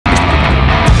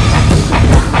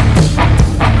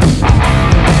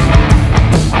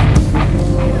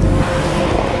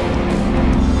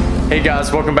Hey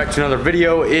guys, welcome back to another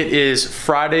video. It is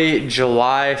Friday,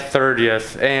 July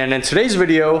 30th, and in today's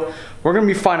video, we're gonna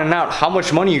be finding out how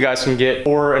much money you guys can get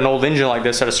for an old engine like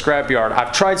this at a scrapyard.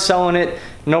 I've tried selling it.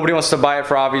 Nobody wants to buy it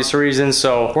for obvious reasons,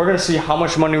 so we're gonna see how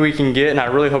much money we can get, and I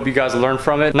really hope you guys learn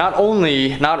from it. Not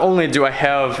only do I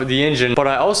have the engine, but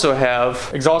I also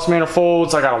have exhaust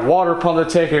manifolds. I got a water pump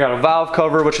to take. I got a valve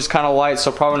cover, which is kind of light,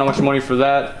 so probably not much money for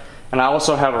that. And I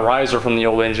also have a riser from the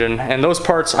old engine. And those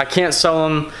parts, I can't sell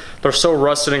them. They're so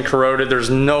rusted and corroded,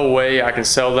 there's no way I can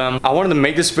sell them. I wanted to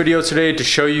make this video today to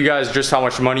show you guys just how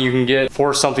much money you can get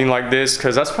for something like this,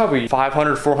 because that's probably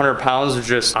 500, 400 pounds of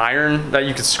just iron that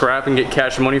you could scrap and get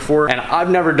cash money for. And I've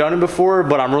never done it before,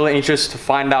 but I'm really anxious to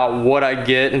find out what I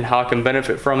get and how I can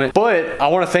benefit from it. But I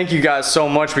want to thank you guys so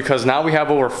much, because now we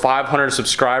have over 500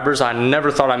 subscribers. I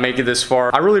never thought I'd make it this far.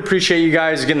 I really appreciate you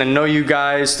guys, getting to know you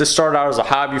guys. This started out as a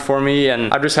hobby for me,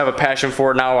 and I just have a passion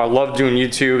for it now. I love doing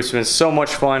YouTube. It's been so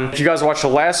much fun. If you guys watched the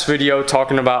last video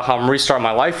talking about how I'm restarting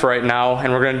my life right now,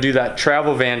 and we're gonna do that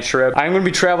travel van trip, I'm gonna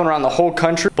be traveling around the whole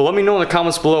country. But let me know in the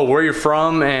comments below where you're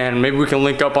from, and maybe we can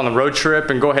link up on the road trip.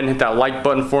 And go ahead and hit that like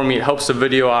button for me. It helps the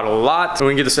video out a lot, and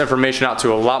we can get this information out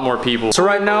to a lot more people. So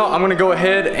right now, I'm gonna go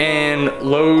ahead and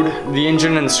load the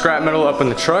engine and the scrap metal up in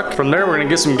the truck. From there, we're gonna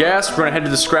get some gas. We're gonna head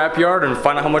to the scrap yard and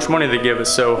find out how much money they give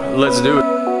us. So let's do it.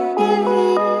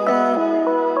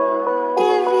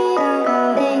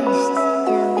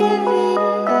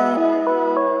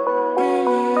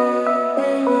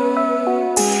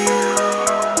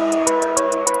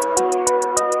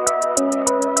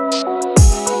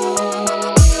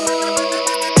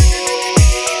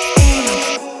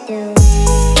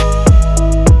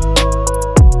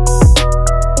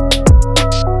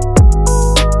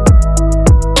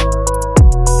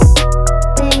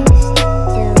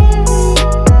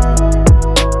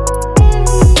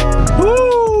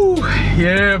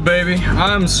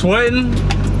 I'm sweating.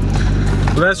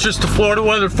 Well, that's just the Florida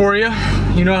weather for you.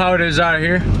 You know how it is out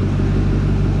here.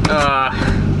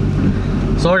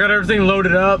 So I got everything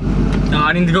loaded up.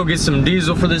 I need to go get some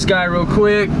diesel for this guy real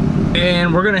quick,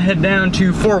 and we're gonna head down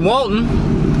to Fort Walton,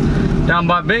 down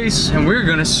by base, and we're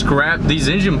gonna scrap these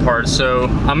engine parts. So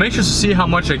I'm anxious to see how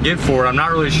much I get for it. I'm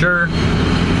not really sure.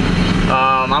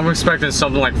 I'm expecting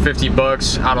something like 50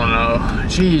 bucks. I don't know.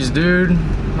 Jeez, dude. I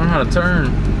don't know how to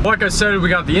turn. Like I said, we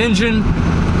got the engine,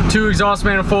 2 exhaust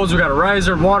manifolds, we got a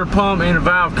riser, water pump, and a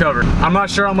valve cover. I'm not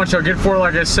sure how much I'll get for it,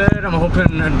 like I said. I'm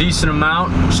hoping a decent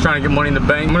amount. I'm just trying to get money in the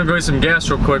bank. I'm gonna go get some gas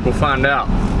real quick, we'll find out.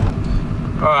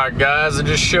 All right, guys, I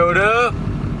just showed up.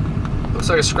 Looks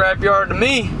like a scrapyard to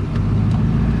me.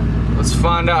 Let's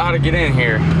find out how to get in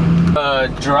here.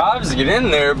 Drives to get in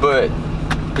there, but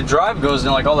the drive goes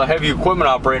in like all the heavy equipment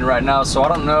operating right now, so I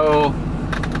don't know.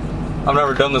 I've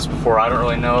never done this before. I don't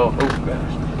really know. Oh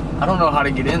gosh, I don't know how to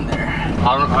get in there.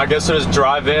 I guess I just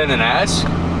drive in and ask.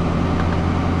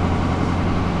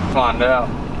 Find out.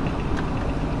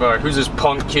 All right, who's this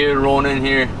punk kid rolling in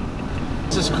here?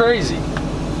 This is crazy.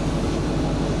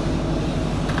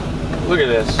 Look at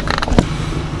this.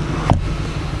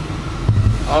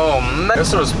 Oh man, I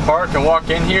guess I'll just park and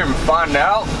walk in here and find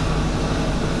out.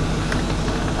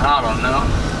 I don't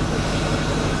know.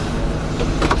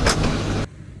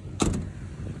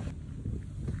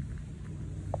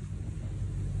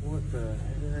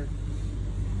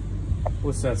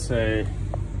 What's that say?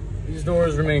 These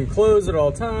doors remain closed at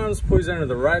all times. Please enter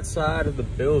the right side of the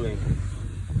building.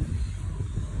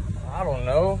 I don't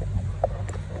know.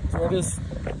 So I just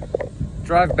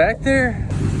drive back there?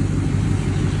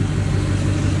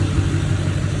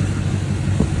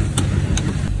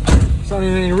 There's not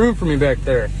even any room for me back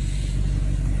there.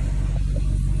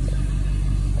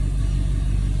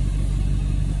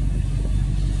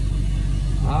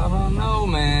 I don't know,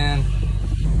 man.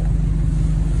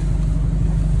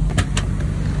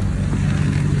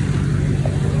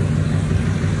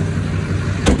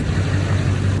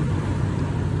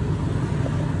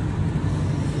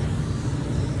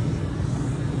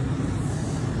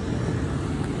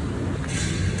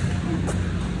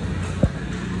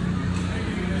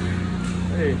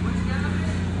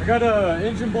 I got a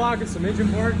engine block and some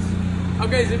engine parts.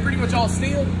 Okay, is it pretty much all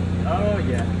steel? Oh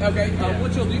yeah. Okay, Yeah.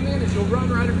 what you'll do, man, is you'll run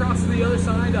right across to the other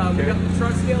side. Okay. We got the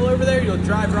truck scale over there. You'll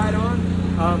drive right on.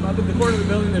 Up at the corner of the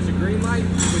building, there's a green light.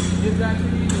 When she gives that to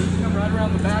you, you'll come right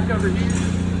around the back over here.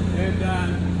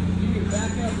 And you can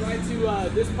back up right to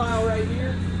this pile right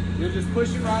here. You'll just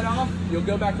push it right off. You'll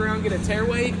go back around, get a tear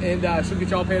weight, and she'll get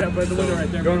you all paid up by the window right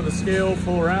there. Go to the scale,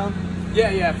 pull around.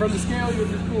 Yeah, from the scale, you'll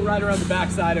just pull right around the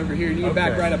back side over here. You can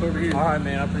back right up over here. All right,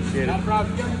 man, I appreciate it. Not a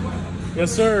problem. You got any questions?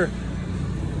 Yes, sir.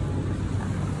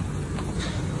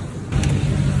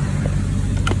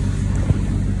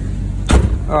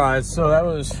 Alright, so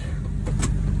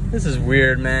this is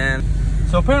weird, man.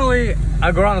 So apparently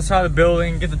I go around the side of the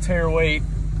building, get the tare weight,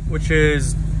 which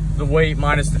is the weight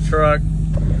minus the truck.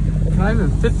 Can I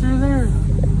even fit through there?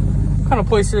 What kind of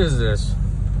place is this?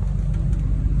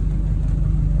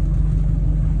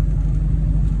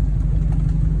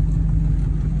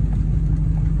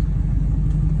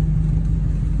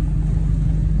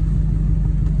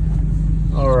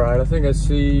 Alright, I think I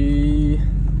see.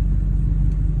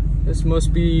 This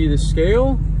must be the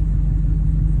scale.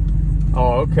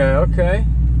 Oh, okay, okay.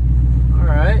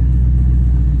 Alright.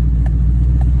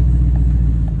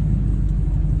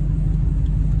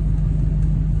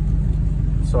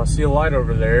 So I see a light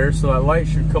over there, so that light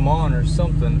should come on or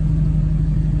something.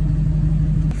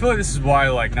 I feel like this is why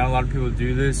like not a lot of people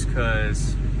do this,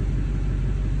 because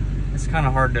it's kind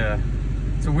of hard to,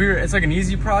 it's like an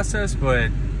easy process,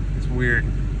 but it's weird.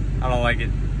 I don't like it.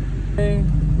 Okay,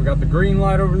 we got the green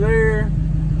light over there.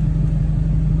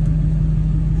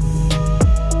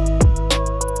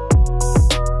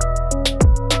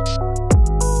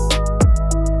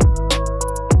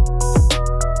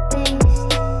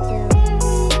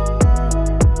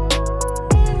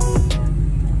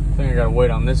 Wait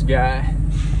on this guy.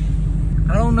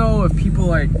 I don't know if people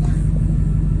like,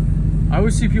 I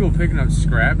always see people picking up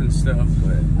scrap and stuff,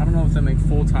 but I don't know if they make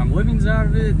full-time livings out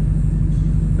of it.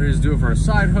 They just do it for a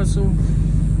side hustle.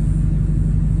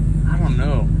 I don't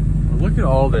know. But look at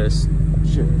all this.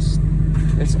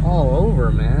 It's all over,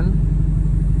 man.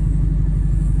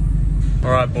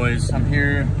 All right, boys, I'm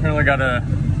here. Apparently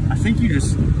I think you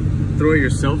just throw it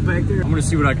yourself back there. I'm gonna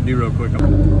see what I can do real quick.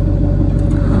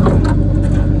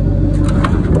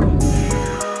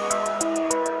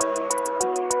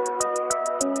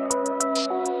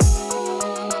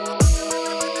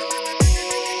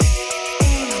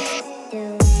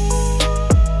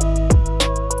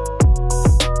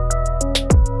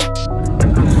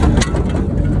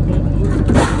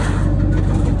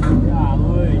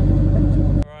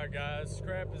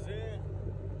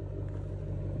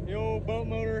 Boat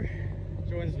motor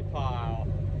joins the pile.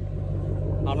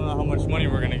 I don't know how much money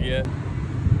we're gonna get.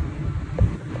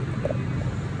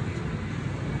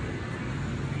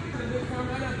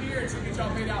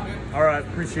 All right,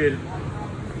 appreciate it.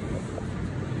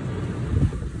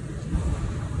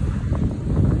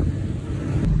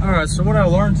 All right, so what I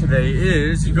learned today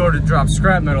is you go to drop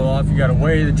scrap metal off, you gotta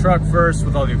weigh the truck first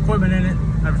with all the equipment in it,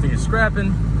 everything is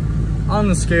scrapping. On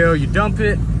the scale, you dump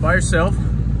it by yourself.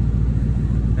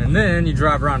 And then you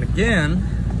drive around again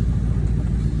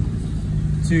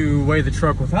to weigh the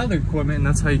truck without the equipment, and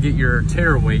that's how you get your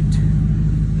tare weight.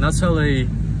 And that's how they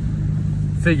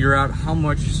figure out how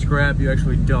much scrap you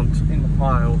actually dumped in the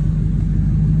pile.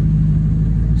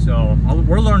 So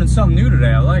we're learning something new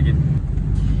today. I like it.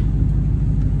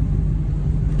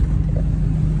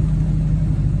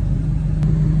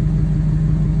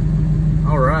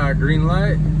 All right, green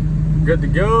light, good to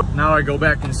go. Now I go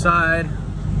back inside.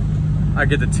 I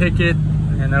get the ticket,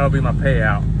 and that'll be my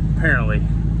payout, apparently.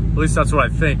 At least that's what I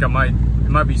think. It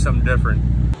might be something different.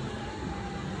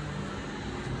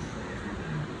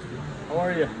 How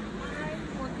are you? Hi,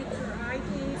 we'll get your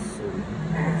IDs.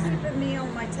 They're keeping me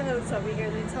on my toes over here.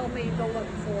 They told me to go look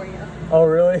for you. Oh,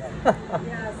 really? Yeah,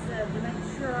 I said to make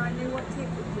sure I knew what ticket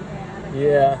you had.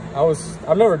 Yeah,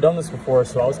 I've never done this before,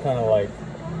 so I was kind of like,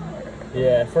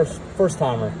 yeah, first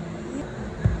timer.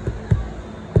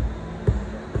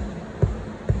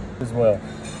 As well.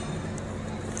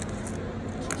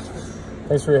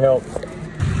 Thanks for your help.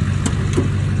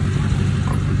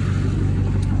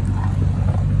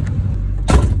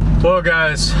 Well,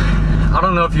 guys, I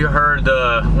don't know if you heard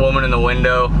the woman in the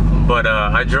window, but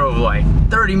I drove like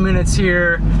 30 minutes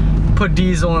here, put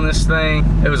diesel in this thing.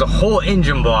 It was a whole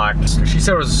engine block. She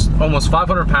said it was almost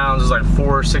 500 pounds. It was like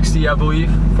 460, I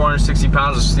believe, 460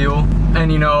 pounds of steel. And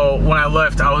you know, when I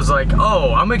left, I was like,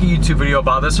 oh, I'll make a YouTube video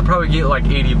about this. I'll probably get like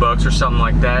 80 bucks or something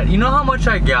like that. You know how much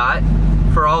I got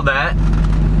for all that?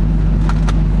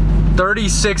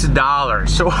 $36.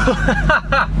 So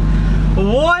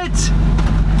what?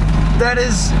 That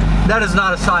is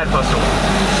not a side hustle.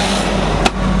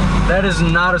 That is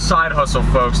not a side hustle,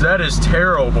 folks. That is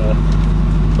terrible.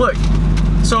 Look,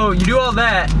 so you do all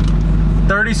that,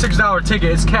 $36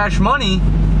 ticket, it's cash money.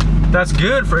 That's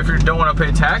good for if you don't want to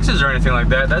pay taxes or anything like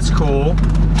that. That's cool.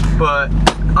 But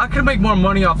I could make more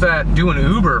money off that doing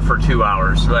Uber for 2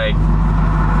 hours. Like,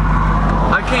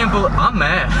 I can't believe, I'm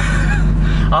mad.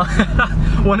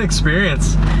 One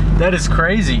experience. That is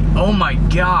crazy. Oh my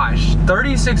gosh.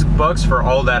 36 bucks for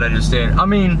all that I just did. I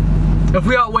mean, if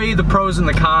we outweigh the pros and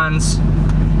the cons,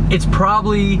 it's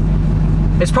probably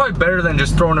it's probably better than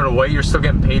just throwing it away. You're still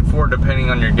getting paid for it depending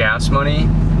on your gas money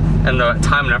and the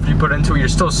time and effort you put into it. You're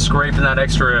still scraping that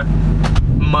extra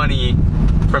money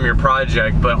from your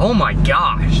project. But oh my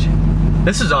gosh,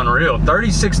 this is unreal.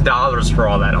 $36 for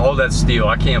all that steel.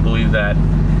 I can't believe that.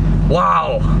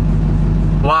 Wow.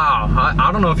 Wow.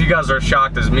 I don't know if you guys are as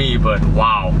shocked as me, but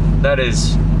wow. That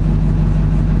is...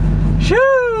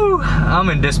 Shoo! I'm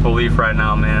in disbelief right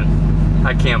now, man.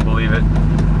 I can't believe it.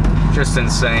 Just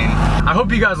insane. I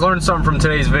hope you guys learned something from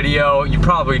today's video. You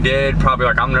probably did. Probably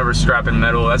like, I'm never scrapping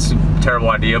metal. That's a terrible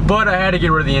idea. But I had to get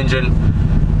rid of the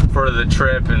engine for the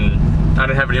trip, and I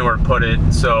didn't have anywhere to put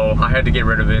it, so I had to get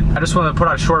rid of it. I just wanted to put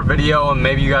out a short video, and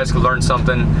maybe you guys could learn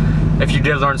something. If you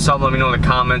did learn something, let me know in the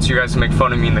comments. You guys can make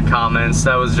fun of me in the comments.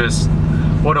 That was just,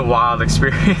 what a wild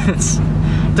experience.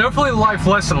 Definitely a life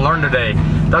lesson learned today.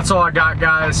 That's all I got,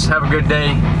 guys. Have a good day.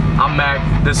 I'm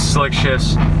Mac. This is Slick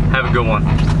Shifts. Have a good one.